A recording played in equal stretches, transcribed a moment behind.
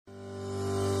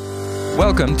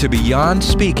Welcome to Beyond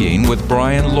Speaking with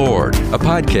Brian Lord, a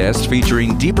podcast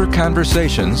featuring deeper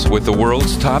conversations with the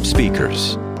world's top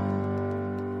speakers.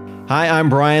 Hi, I'm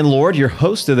Brian Lord, your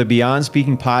host of the Beyond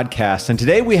Speaking podcast. And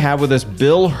today we have with us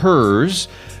Bill Herz,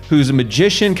 who's a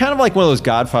magician, kind of like one of those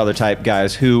Godfather type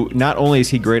guys who not only is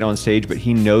he great on stage, but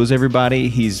he knows everybody.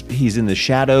 He's in the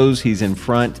shadows, he's in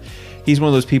front. He's one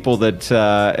of those people that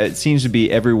it seems to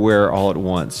be everywhere all at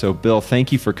once. So, Bill,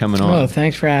 thank you for coming on. Oh,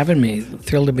 thanks for having me.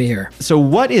 Thrilled to be here. So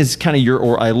what is kind of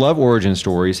I love origin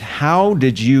stories. How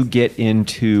did you get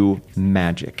into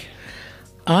magic?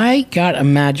 I got a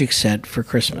magic set for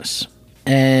Christmas.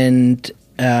 And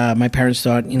my parents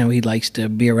thought, he likes to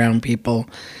be around people.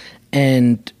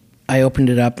 And I opened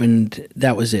it up and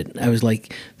that was it. I was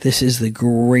like, this is the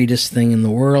greatest thing in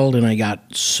the world. And I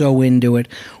got so into it.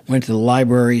 Went to the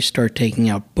library, started taking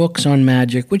out books on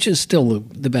magic, which is still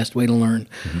the best way to learn.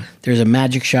 Mm-hmm. There's a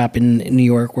magic shop in New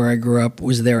York where I grew up,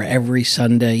 was there every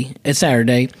Saturday.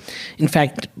 In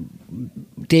fact,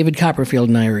 David Copperfield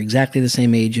and I are exactly the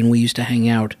same age, and we used to hang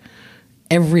out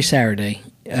every Saturday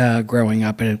growing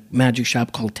up at a magic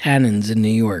shop called Tannen's in New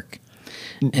York.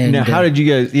 And, now, how did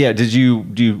you guys? Yeah, did you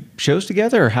do shows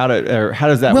together, or how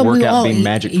does that work out? Being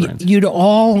magic friends,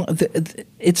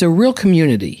 it's a real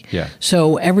community. Yeah.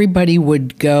 So everybody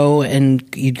would go, and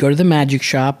you'd go to the magic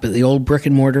shop, the old brick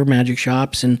and mortar magic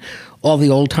shops, and all the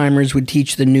old timers would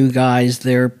teach the new guys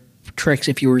their tricks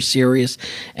if you were serious,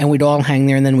 and we'd all hang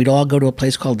there, and then we'd all go to a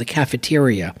place called the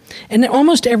cafeteria, and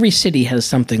almost every city has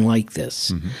something like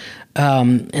this.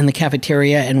 Mm-hmm. In the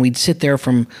cafeteria, and we'd sit there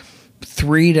from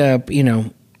 3 to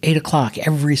 8 o'clock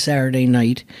every Saturday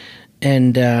night,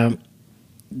 and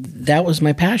that was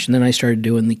my passion. Then I started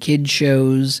doing the kid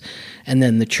shows, and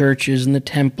then the churches and the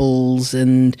temples,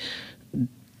 and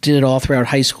did it all throughout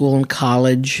high school and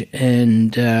college,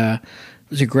 and it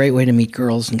was a great way to meet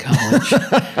girls in college.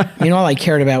 All I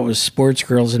cared about was sports,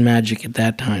 girls, and magic at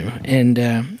that time,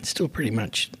 and still pretty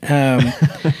much.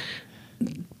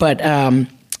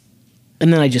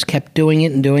 And then I just kept doing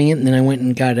it, and then I went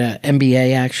and got an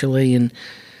MBA, actually, and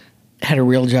had a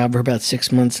real job for about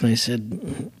 6 months, and I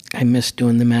said, I miss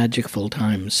doing the magic full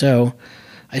time. So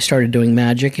I started doing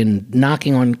magic and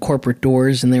knocking on corporate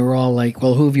doors, and they were all like,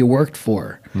 well, who have you worked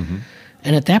for? Mm-hmm.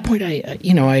 And at that point, I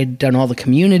had done all the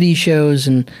community shows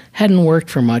and hadn't worked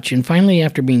for much. And finally,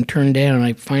 after being turned down,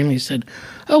 I finally said,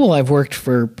 oh, well, I've worked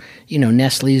for,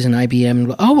 Nestle's and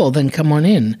IBM. Oh, well, then come on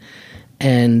in.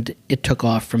 And it took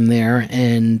off from there,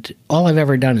 and all I've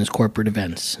ever done is corporate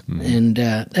events. Mm-hmm. And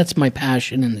that's my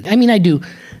passion. And I do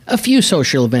a few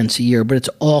social events a year, but it's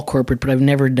all corporate, but I've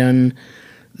never done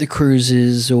the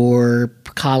cruises or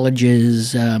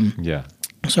colleges. So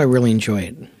I really enjoy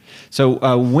it. So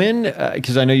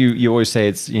because I know you always say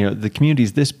it's, the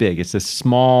community's this big, it's a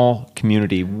small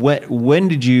community. When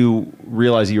did you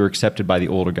realize you were accepted by the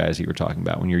older guys that you were talking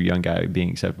about, when you're a young guy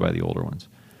being accepted by the older ones?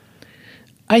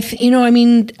 I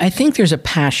think there's a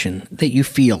passion that you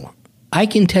feel. I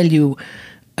can tell you,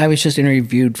 I was just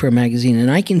interviewed for a magazine,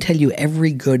 and I can tell you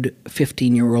every good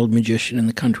 15-year-old magician in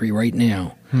the country right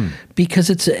now, because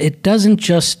you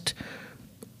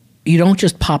don't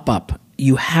just pop up.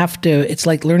 You have to. It's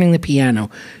like learning the piano.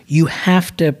 You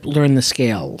have to learn the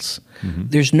scales. Mm-hmm.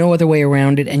 There's no other way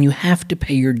around it, and you have to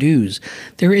pay your dues.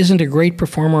 There isn't a great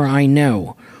performer I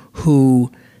know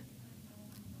who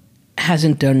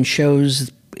hasn't done shows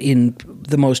in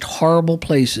the most horrible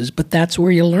places, but that's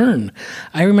where you learn.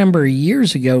 I remember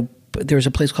years ago, there was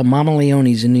a place called Mama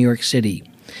Leone's in New York City,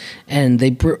 and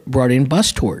they brought in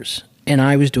bus tours, and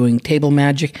I was doing table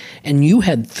magic, and you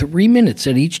had 3 minutes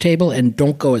at each table and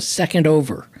don't go a second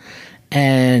over.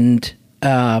 And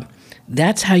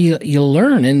that's how you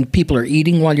learn, and people are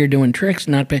eating while you're doing tricks,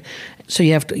 so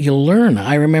you'll learn.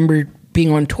 I remember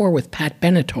being on tour with Pat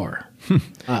Benatar.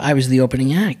 I was the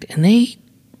opening act, and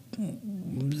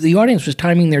the audience was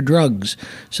timing their drugs,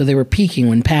 so they were peaking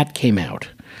when Pat came out.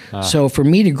 So for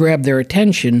me to grab their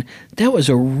attention, that was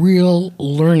a real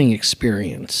learning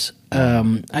experience.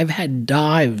 I've had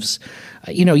dives,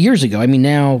 years ago.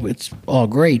 Now it's all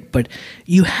great, but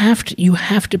you have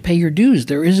to pay your dues.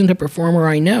 There isn't a performer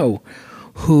I know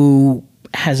who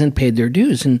hasn't paid their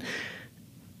dues, and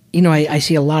I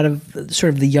see a lot of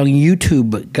sort of the young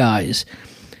YouTube guys.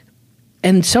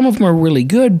 And some of them are really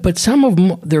good, but some of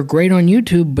them, they're great on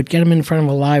YouTube, but get them in front of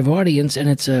a live audience, and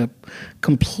it's a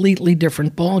completely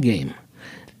different ballgame.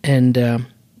 And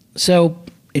so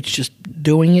it's just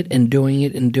doing it and doing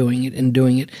it and doing it and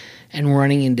doing it and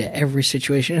running into every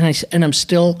situation. And I'm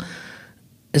still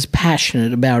as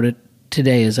passionate about it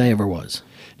today as I ever was.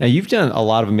 Now, you've done a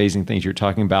lot of amazing things you're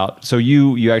talking about. So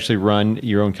you actually run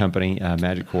your own company,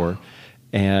 Magic Core.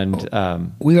 And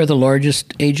we are the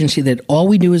largest agency that all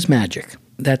we do is magic.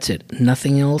 That's it.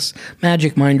 Nothing else.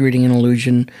 Magic, mind reading, and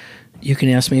illusion. You can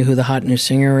ask me who the hot new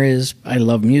singer is. I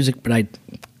love music, but I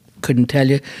couldn't tell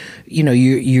you. You know,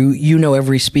 you know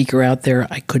every speaker out there.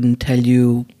 I couldn't tell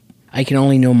you. I can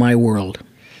only know my world.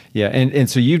 Yeah, and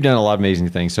so you've done a lot of amazing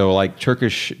things. So like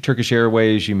Turkish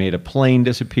Airways, you made a plane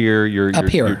disappear.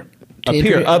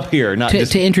 Up here, not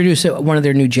to introduce one of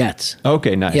their new jets.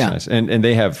 Okay, nice. And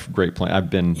they have great planes. I've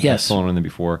flown on them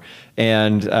before,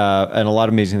 and a lot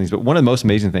of amazing things. But one of the most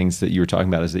amazing things that you were talking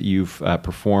about is that you've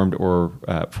performed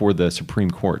for the Supreme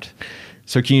Court.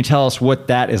 So can you tell us what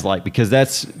that is like? Because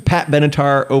that's Pat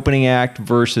Benatar opening act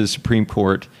versus Supreme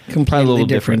Court. Completely a little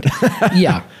different.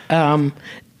 Yeah.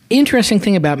 Interesting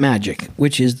thing about magic,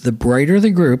 which is the brighter the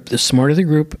group, the smarter the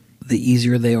group, the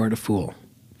easier they are to fool.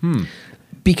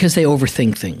 Because they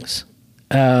overthink things.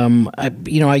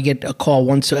 I get a call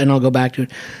once, and I'll go back to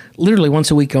it, literally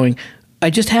once a week going, I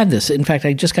just had this. In fact,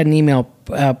 I just got an email.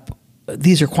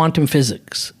 These are quantum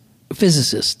physicists.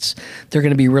 They're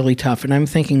going to be really tough. And I'm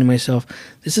thinking to myself,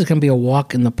 this is going to be a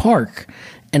walk in the park.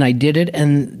 And I did it,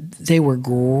 and they were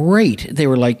great. They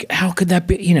were like, how could that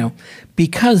be?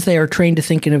 Because they are trained to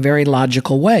think in a very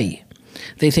logical way.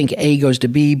 They think A goes to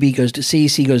B, B goes to C,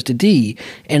 C goes to D,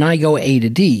 and I go A to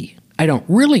D. I don't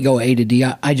really go A to D.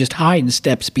 I just hide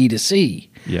steps B to C.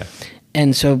 Yeah.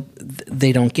 And so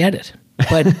they don't get it.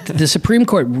 But the Supreme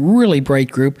Court, really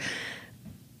bright group.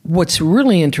 What's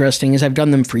really interesting is I've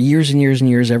done them for years and years and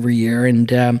years every year, and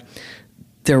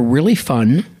they're really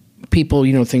fun. People,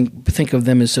 think of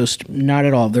them as so not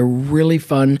at all. They're really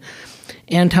fun.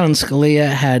 Anton Scalia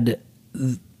had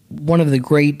one of the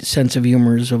great sense of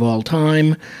humors of all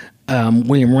time.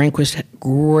 William Rehnquist had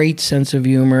great sense of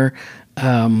humor.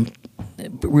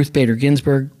 Ruth Bader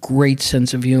Ginsburg, great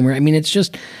sense of humor. I mean, it's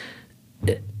just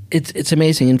it's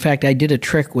amazing. In fact, I did a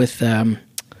trick with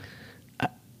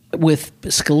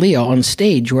Scalia on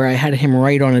stage where I had him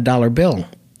write on a dollar bill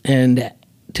and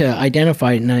to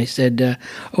identify it, and I said,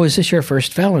 is this your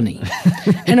first felony?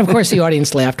 And of course the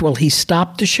audience laughed. Well, he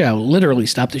stopped the show, literally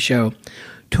stopped the show,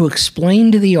 to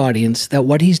explain to the audience that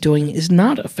what he's doing is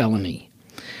not a felony,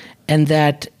 and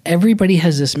that everybody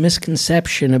has this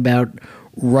misconception about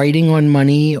writing on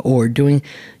money or doing.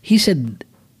 He said,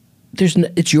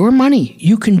 it's your money.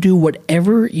 You can do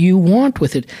whatever you want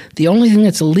with it. The only thing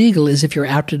that's illegal is if you're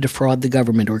out to defraud the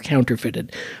government or counterfeit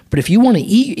it. But if you want to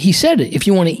eat, he said, if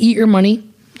you want to eat your money,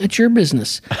 it's your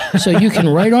business. So you can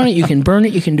write on it, you can burn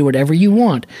it, you can do whatever you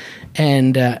want.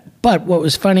 And but what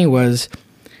was funny was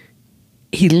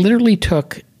he literally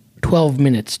took 12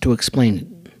 minutes to explain it.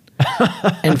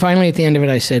 And finally at the end of it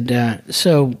I said,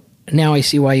 so now I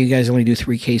see why you guys only do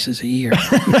 3 cases a year.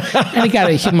 And he got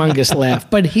a humongous laugh.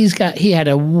 But he had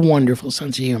a wonderful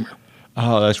sense of humor.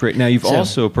 Oh, that's great. Now you've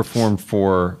also performed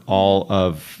for all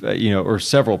of, or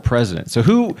several presidents. So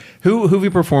who have you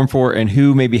performed for, and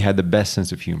who maybe had the best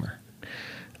sense of humor?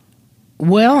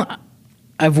 Well,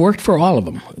 I've worked for all of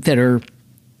them that are.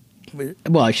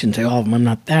 Well, I shouldn't say all of them. I'm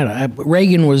not that.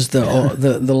 Reagan was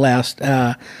the last.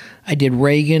 I did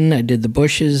Reagan. I did the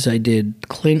Bushes. I did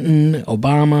Clinton,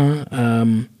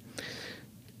 Obama.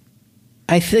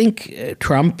 I think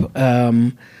Trump.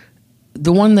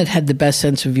 The one that had the best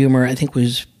sense of humor, I think,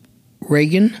 was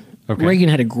Reagan. Okay. Reagan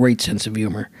had a great sense of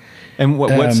humor. And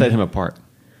what set him apart?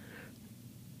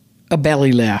 A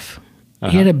belly laugh.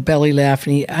 He had a belly laugh,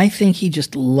 and I think he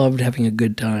just loved having a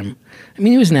good time. I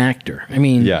mean, he was an actor. I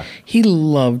mean, he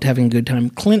loved having a good time.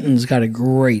 Clinton's got a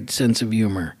great sense of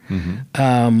humor.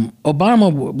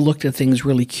 Obama looked at things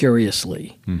really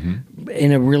curiously,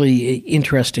 in a really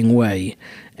interesting way.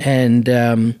 And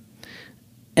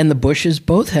the Bushes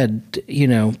both had,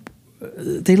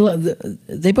 they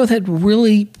both had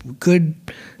really good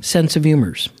sense of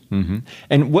humors. And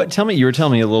you were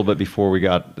telling me a little bit before we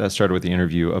got started with the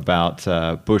interview about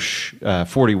Bush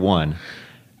 41,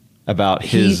 about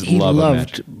his love of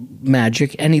magic. He loved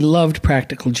magic, and he loved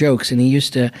practical jokes, and he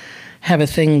used to have a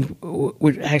thing,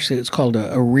 which actually it's called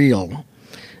a reel,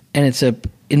 and it's a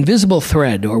invisible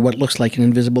thread, or what looks like an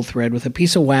invisible thread, with a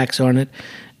piece of wax on it,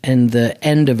 and the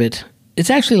end of it. It's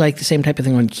actually like the same type of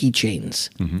thing on keychains.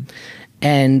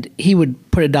 And he would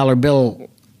put a dollar bill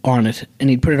on it, and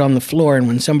he'd put it on the floor, and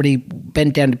when somebody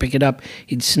bent down to pick it up,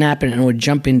 he'd snap it, and it would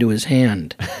jump into his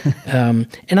hand. And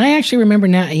I actually remember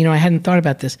now, I hadn't thought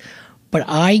about this, but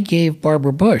I gave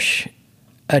Barbara Bush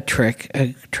a trick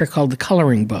called the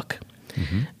coloring book.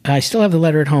 I still have the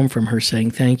letter at home from her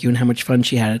saying thank you and how much fun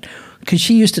she had. because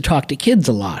she used to talk to kids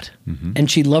a lot, and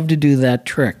she loved to do that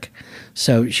trick.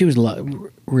 So she was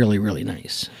really, really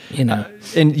nice, you know.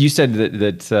 And you said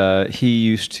that he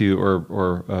used to,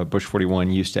 or Bush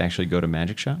 41 used to actually go to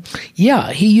magic shops?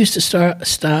 Yeah, he used to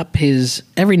stop his,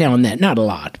 every now and then, not a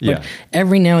lot, but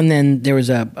every now and then there was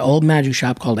a old magic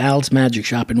shop called Al's Magic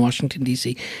Shop in Washington,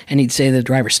 D.C., and he'd say to the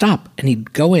driver, stop, and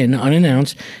he'd go in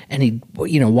unannounced, and he'd,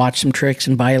 you know, watch some tricks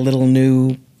and buy a little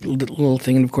new little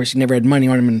thing, and of course he never had money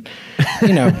on him, and,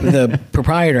 you know, the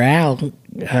proprietor, Al,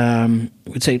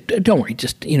 would say, don't worry,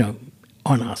 just, you know,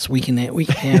 on us, we can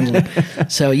handle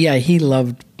it. So yeah, he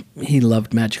loved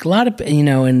magic a lot of, you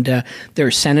know, and there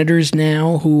are senators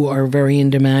now who are very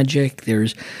into magic.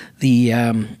 There's the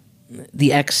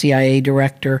ex-CIA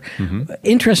director.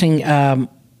 Interesting, General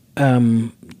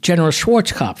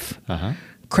Schwarzkopf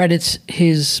credits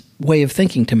his way of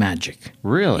thinking to magic.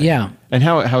 Really? Yeah. And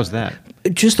how's that?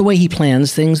 Just the way he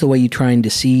plans things, the way you try and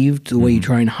deceive, the way you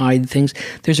try and hide things.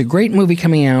 There's a great movie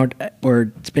coming out,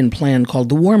 or it's been planned, called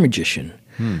The War Magician.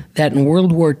 That in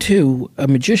World War II, a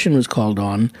magician was called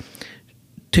on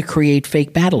to create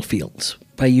fake battlefields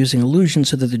by using illusions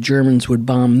so that the Germans would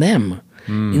bomb them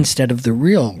instead of the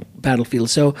real battlefield.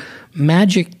 So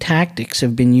magic tactics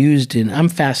have been used in, I'm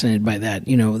fascinated by that,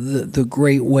 you know, the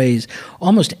great ways.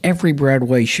 Almost every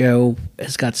Broadway show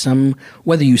has got some,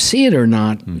 whether you see it or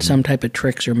not, some type of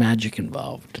tricks or magic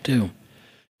involved too.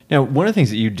 Now, one of the things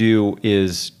that you do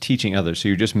is teaching others. So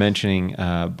you're just mentioning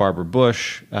Barbara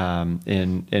Bush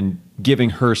and giving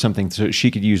her something so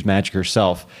she could use magic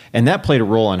herself. And that played a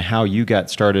role on how you got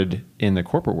started in the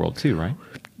corporate world too, right?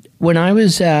 When I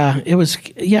was,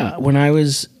 when I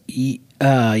was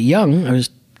young, I was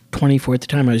 24 at the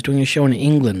time, I was doing a show in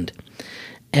England.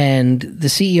 And the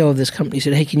CEO of this company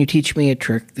said, hey, can you teach me a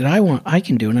trick that I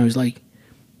can do? And I was like,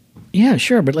 yeah,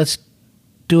 sure, but let's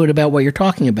do it about what you're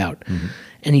talking about.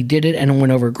 And he did it, and it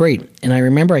went over great. And I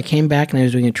remember I came back, and I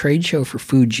was doing a trade show for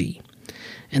Fuji.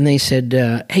 And they said,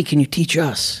 hey, can you teach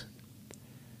us?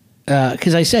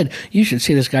 Because I said, you should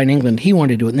see this guy in England. He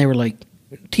wanted to do it. And they were like,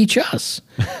 teach us.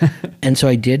 And so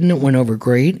I did, and it went over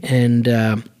great. And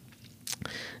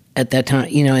at that time,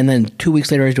 you know, and then 2 weeks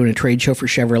later, I was doing a trade show for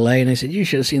Chevrolet. And I said, you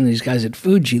should have seen these guys at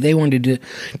Fuji. They wanted to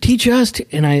teach us.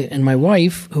 And my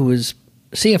wife, who was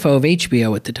CFO of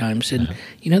HBO at the time, said,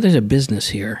 you know, there's a business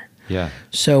here. Yeah.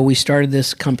 So we started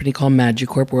this company called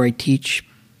Magicorp where I teach,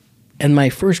 and my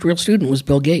first real student was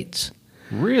Bill Gates.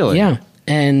 Really? Yeah.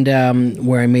 And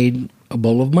where I made a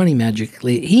bowl of money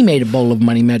magically. He made a bowl of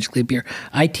money magically appear.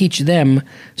 I teach them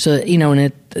so that, you know,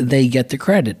 and they get the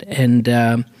credit.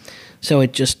 And so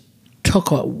it just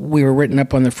took off. We were written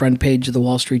up on the front page of the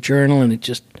Wall Street Journal, and it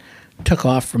just took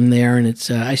off from there. And it's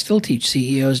I still teach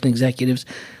CEOs and executives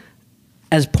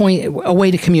as a way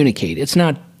to communicate. It's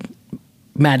not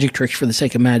magic tricks for the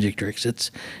sake of magic tricks.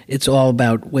 It's all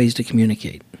about ways to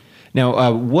communicate.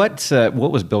 Now, what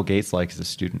was Bill Gates like as a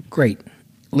student? Great.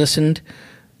 Listened.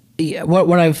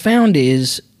 What I've found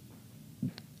is,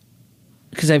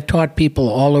 because I've taught people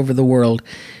all over the world,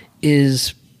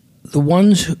 is the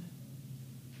ones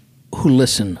who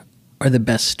listen are the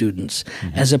best students,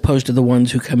 as opposed to the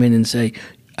ones who come in and say,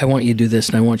 I want you to do this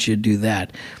and I want you to do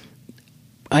that.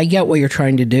 I get what you're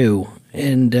trying to do.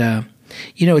 And,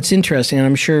 you know, it's interesting, and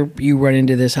I'm sure you run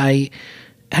into this. I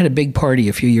had a big party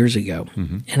a few years ago,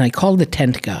 and I called the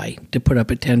tent guy to put up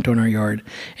a tent on our yard.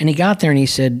 And he got there and he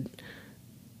said,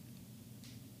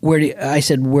 I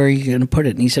said, where are you going to put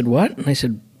it? And he said, what? And I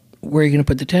said, where are you going to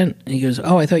put the tent? And he goes,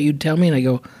 oh, I thought you'd tell me. And I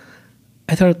go,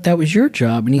 I thought that was your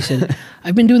job. And he said,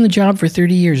 I've been doing the job for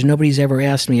 30 years. Nobody's ever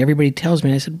asked me. Everybody tells me.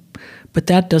 And I said, but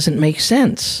that doesn't make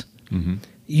sense.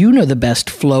 You know the best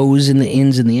flows and the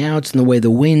ins and the outs and the way the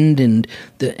wind and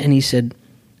he said,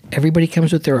 everybody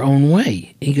comes with their own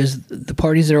way. He goes, the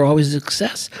parties that are always a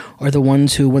success are the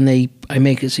ones who, when I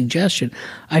make a suggestion.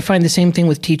 I find the same thing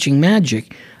with teaching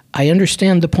magic. I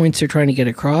understand the points they're trying to get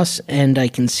across, and I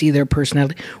can see their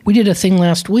personality. We did a thing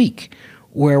last week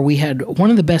where we had one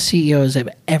of the best CEOs I've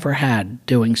ever had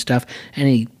doing stuff, and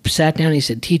he sat down and he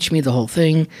said, teach me the whole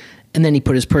thing, and then he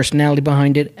put his personality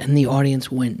behind it, and the audience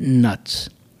went nuts.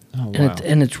 Oh, wow.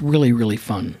 And it's really, really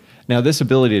fun. Now, this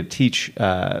ability to teach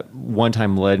one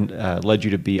time led you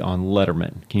to be on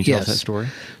Letterman. Can you tell us that story?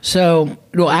 So,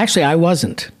 well, actually, I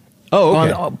wasn't. Oh,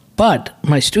 okay. But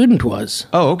my student was.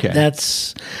 Oh, okay.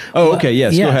 That's. Oh, okay.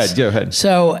 Yes. Go ahead.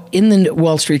 So, in the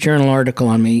Wall Street Journal article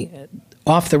on me,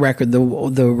 off the record, the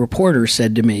reporter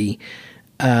said to me,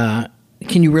 "Can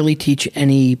you really teach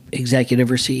any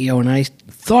executive or CEO?" And I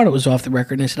thought it was off the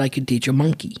record, and I said I could teach a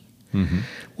monkey.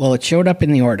 Well, it showed up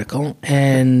in the article,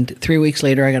 and 3 weeks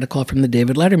later, I got a call from the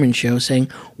David Letterman show saying,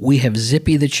 "We have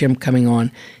Zippy the chimp coming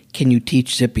on. Can you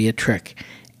teach Zippy a trick?"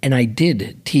 And I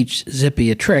did teach Zippy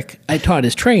a trick. I taught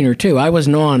his trainer, too. I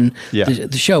wasn't on the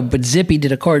show, but Zippy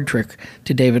did a card trick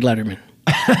to David Letterman.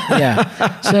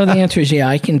 So the answer is,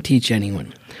 I can teach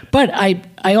anyone. But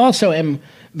I also am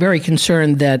very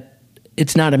concerned that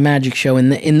it's not a magic show.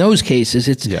 In those cases,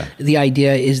 the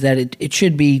idea is that it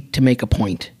should be to make a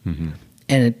point. And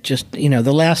it just,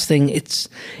 the last thing, it's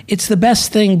the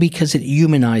best thing because it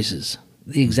humanizes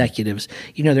the executives.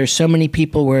 There's so many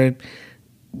people where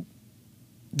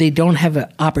they don't have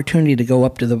an opportunity to go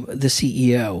up to the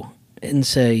CEO and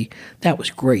say, "That was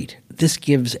great." This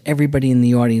gives everybody in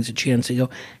the audience a chance to go,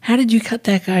 "How did you cut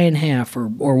that guy in half?" or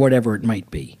whatever it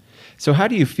might be. So how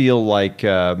do you feel like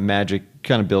magic,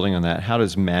 kind of building on that, how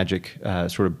does magic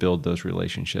sort of build those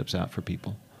relationships out for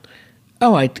people?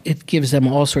 Oh, it gives them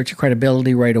all sorts of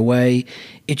credibility right away.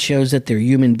 It shows that they're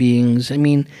human beings. I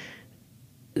mean,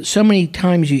 so many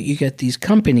times you get these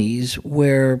companies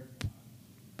where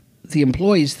the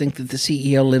employees think that the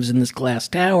CEO lives in this glass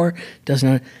tower,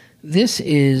 doesn't. This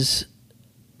is,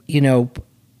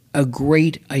 a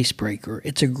great icebreaker.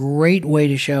 It's a great way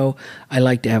to show I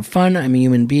like to have fun. I'm a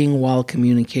human being while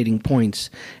communicating points,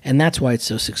 and that's why it's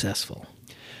so successful.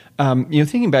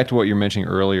 Thinking back to what you were mentioning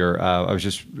earlier,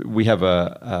 we have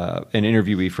an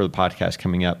interviewee for the podcast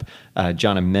coming up,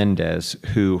 Jonna Mendez,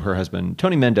 who her husband,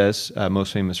 Tony Mendez,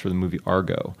 most famous for the movie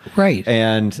Argo. Right.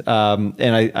 And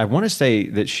I want to say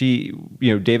that she,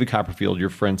 David Copperfield, your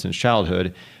friend since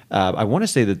childhood, I want to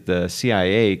say that the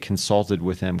CIA consulted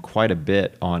with him quite a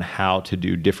bit on how to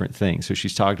do different things. So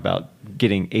she's talked about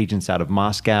getting agents out of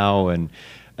Moscow and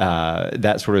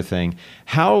that sort of thing.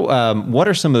 What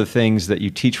are some of the things that you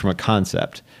teach from a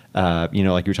concept? Like you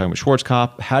were talking about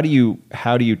Schwarzkopf. How do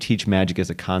you teach magic as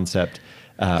a concept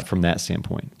from that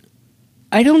standpoint?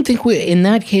 I don't think in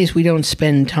that case, we don't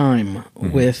spend time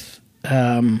with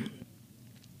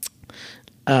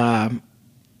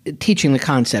teaching the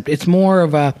concept. It's more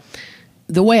of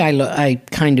the way I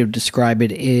kind of describe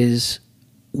it is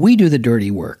we do the dirty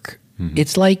work.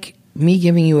 It's like me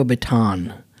giving you a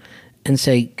baton and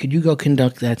say, "Could you go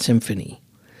conduct that symphony?"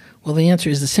 Well, the answer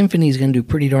is the symphony is going to do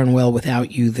pretty darn well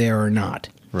without you there or not.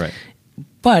 Right.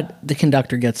 But the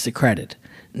conductor gets the credit.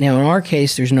 Now, in our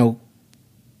case, there's no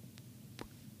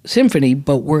symphony,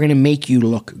 but we're going to make you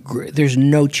look great. There's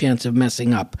no chance of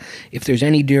messing up. If there's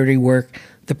any dirty work,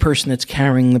 the person that's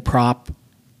carrying the prop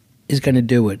is going to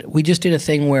do it. We just did a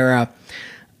thing where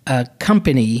a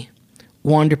company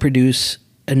wanted to produce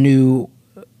a new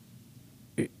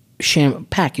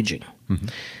packaging,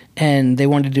 and they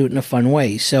wanted to do it in a fun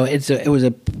way. So it was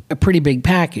a pretty big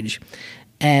package,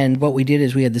 and what we did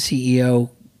is we had the CEO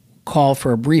call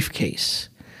for a briefcase,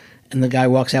 and the guy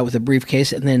walks out with a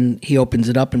briefcase, and then he opens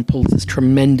it up and pulls this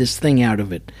tremendous thing out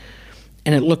of it,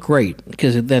 and it looked great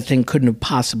because that thing couldn't have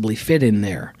possibly fit in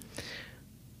there.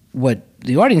 What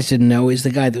the audience didn't know is the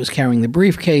guy that was carrying the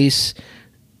briefcase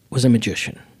was a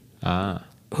magician.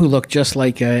 Who looked just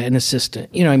like an assistant.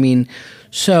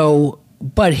 So,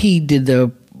 but he did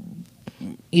the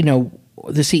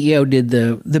CEO did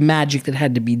the magic that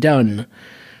had to be done,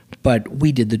 but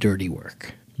we did the dirty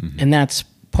work. And that's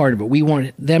part of it. We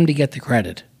want them to get the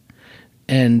credit,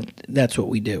 and that's what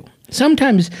we do.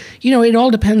 Sometimes, it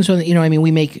all depends on,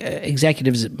 we make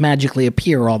executives magically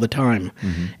appear all the time.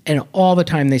 And all the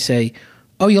time they say,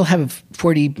 "Oh, you'll have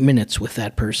 40 minutes with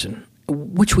that person,"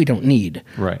 which we don't need.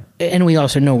 Right. And we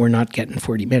also know we're not getting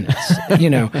 40 minutes.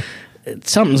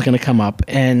 Something's going to come up.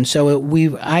 And so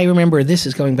I remember this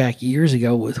is going back years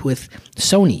ago with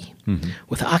Sony,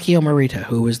 with Akio Morita,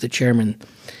 who was the chairman.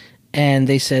 And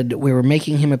they said we were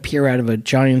making him appear out of a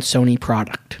giant Sony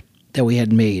product that we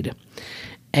had made.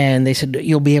 And they said,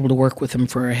 "You'll be able to work with him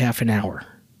for a half an hour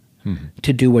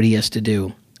to do what he has to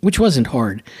do," which wasn't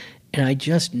hard. And I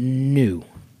just knew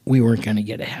we weren't going to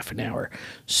get a half an hour.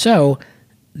 So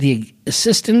the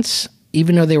assistants,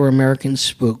 even though they were Americans,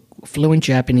 spoke fluent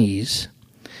Japanese,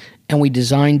 and we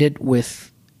designed it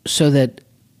so that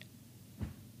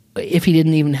if he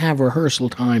didn't even have rehearsal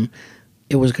time,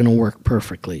 it was going to work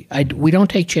perfectly. We don't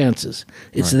take chances.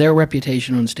 It's their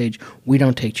reputation on stage. We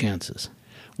don't take chances.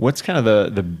 What's kind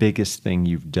of the biggest thing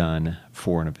you've done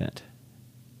for an event?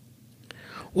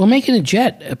 Well, making a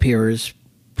jet appear is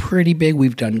pretty big.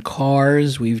 We've done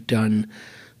cars, we've done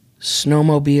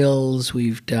snowmobiles,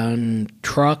 we've done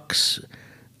trucks.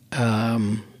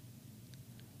 And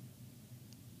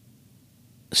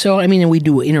we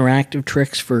do interactive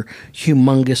tricks for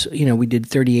humongous, we did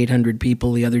 3,800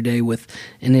 people the other day with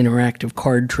an interactive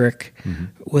card trick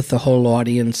with the whole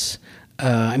audience.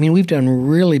 I mean, we've done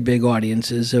really big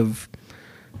audiences of,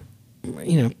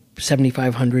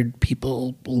 7,500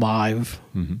 people live.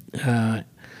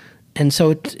 And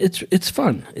so it's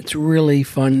fun. It's really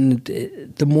fun.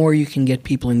 The more you can get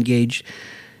people engaged,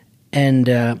 and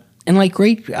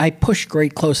I push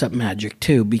great close-up magic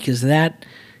too, because that,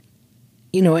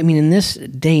 in this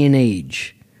day and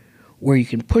age, where you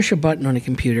can push a button on a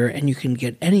computer and you can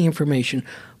get any information,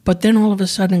 but then all of a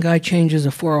sudden a guy changes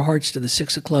a 4 of hearts to the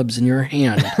 6 of clubs in your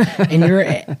hand, and you're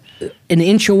an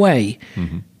inch away.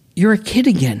 You're a kid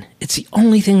again. It's the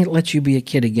only thing that lets you be a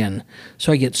kid again.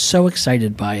 So I get so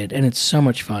excited by it, and it's so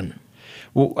much fun.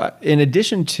 Well, in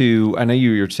addition to, I know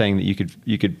you were saying that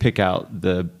you could pick out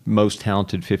the most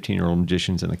talented 15-year-old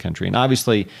magicians in the country, and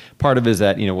obviously part of it is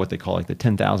that what they call like the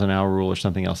 10,000-hour rule or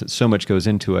something else. That so much goes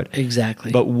into it.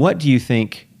 Exactly. But what do you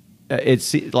think?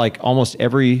 It's like almost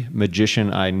every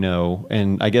magician I know,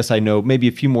 and I guess I know maybe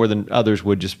a few more than others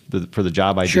would just for the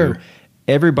job I do.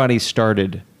 Everybody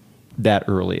started that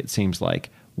early, it seems like.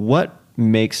 What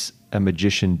makes a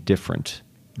magician different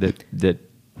that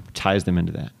ties them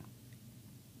into that?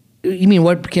 You mean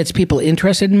what gets people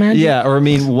interested in magic? Yeah, or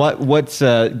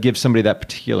what gives somebody that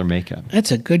particular makeup?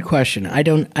 That's a good question. I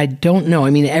don't know. I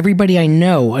mean, everybody I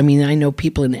know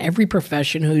people in every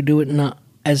profession who do it not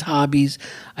as hobbies.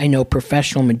 I know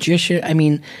professional magicians. I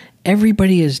mean,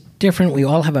 everybody is different. We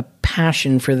all have a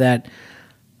passion for that,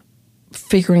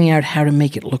 figuring out how to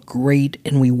make it look great,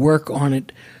 and we work on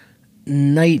it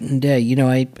night and day.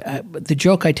 The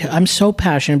joke I tell, I'm so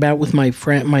passionate about with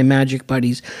my magic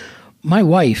buddies. My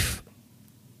wife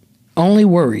only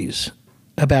worries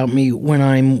about me when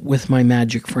I'm with my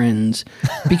magic friends,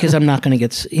 because I'm not going to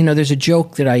get, there's a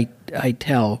joke that I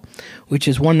tell, which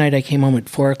is one night I came home at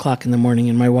 4:00 in the morning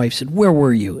and my wife said, "Where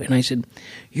were you?" And I said,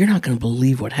 "You're not going to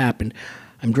believe what happened.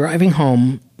 I'm driving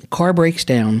home, car breaks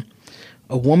down,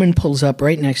 a woman pulls up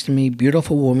right next to me,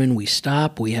 beautiful woman, we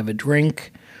stop, we have a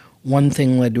drink. One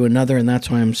thing led to another, and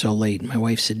that's why I'm so late." My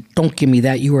wife said, "Don't give me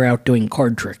that. You were out doing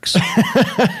card tricks."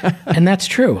 And that's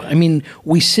true. I mean,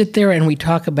 we sit there and we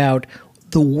talk about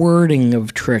the wording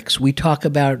of tricks. We talk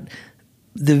about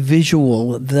the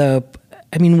visual,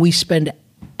 we spend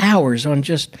hours on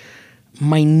just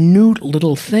minute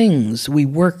little things. We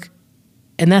work,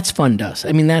 and that's fun to us.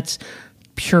 I mean, that's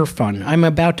pure fun. I'm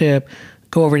about to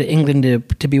go over to England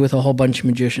to be with a whole bunch of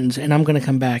magicians, and I'm going to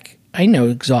come back, I know,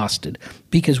 exhausted,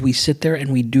 because we sit there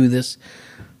and we do this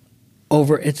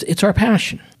over. It's our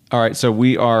passion. All right, so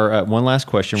we are, one last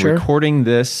question. Sure. We're recording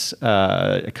this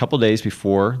a couple days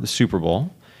before the Super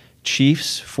Bowl,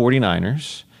 Chiefs,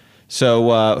 49ers.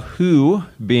 So who,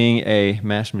 being a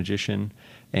master magician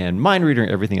and mind reader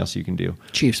and everything else you can do?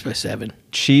 Chiefs by 7.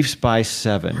 Chiefs by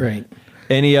 7. Right.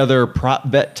 Any other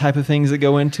prop bet type of things that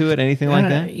go into it? Anything like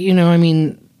that?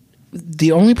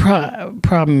 The only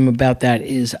problem about that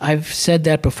is I've said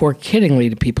that before kiddingly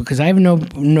to people, because I have no,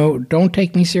 don't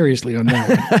take me seriously on that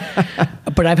one.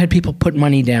 But I've had people put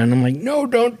money down. I'm like, no,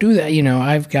 don't do that.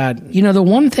 I've got, the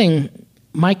one thing,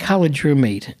 my college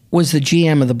roommate was the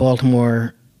GM of the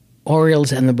Baltimore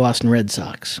Orioles and the Boston Red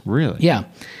Sox. Really? Yeah.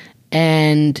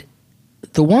 And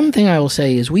the one thing I will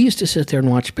say is we used to sit there and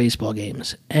watch baseball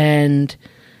games, and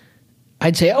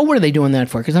I'd say, "Oh, what are they doing that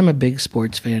for?" Because I'm a big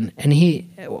sports fan. And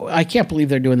I can't believe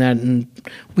they're doing that. And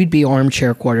we'd be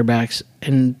armchair quarterbacks.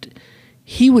 And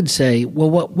he would say, "Well,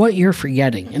 what you're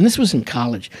forgetting," and this was in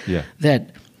college,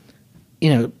 that,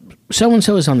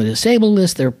 so-and-so is on the disabled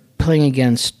list. They're playing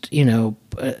against,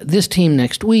 this team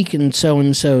next week, and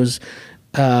so-and-so's,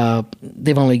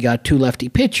 they've only got 2 lefty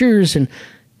pitchers. And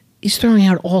he's throwing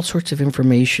out all sorts of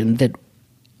information that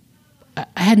I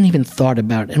hadn't even thought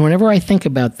about. And whenever I think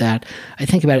about that, I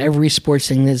think about every sports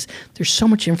thing. There's so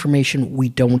much information we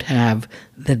don't have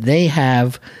that they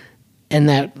have, and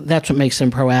that's what makes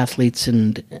them pro athletes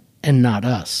and not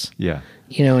us. Yeah.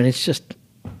 And it's just,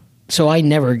 so I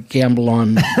never gamble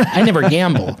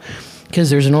because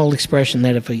there's an old expression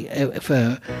that if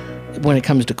when it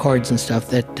comes to cards and stuff,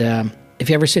 that if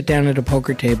you ever sit down at a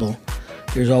poker table,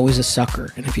 there's always a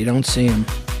sucker, and if you don't see him,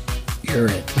 you're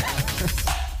it.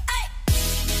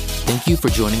 Thank you for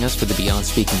joining us for the Beyond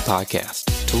Speaking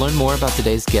podcast. To learn more about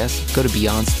today's guest, go to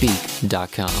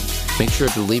BeyondSpeak.com. Make sure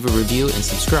to leave a review and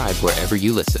subscribe wherever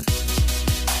you listen.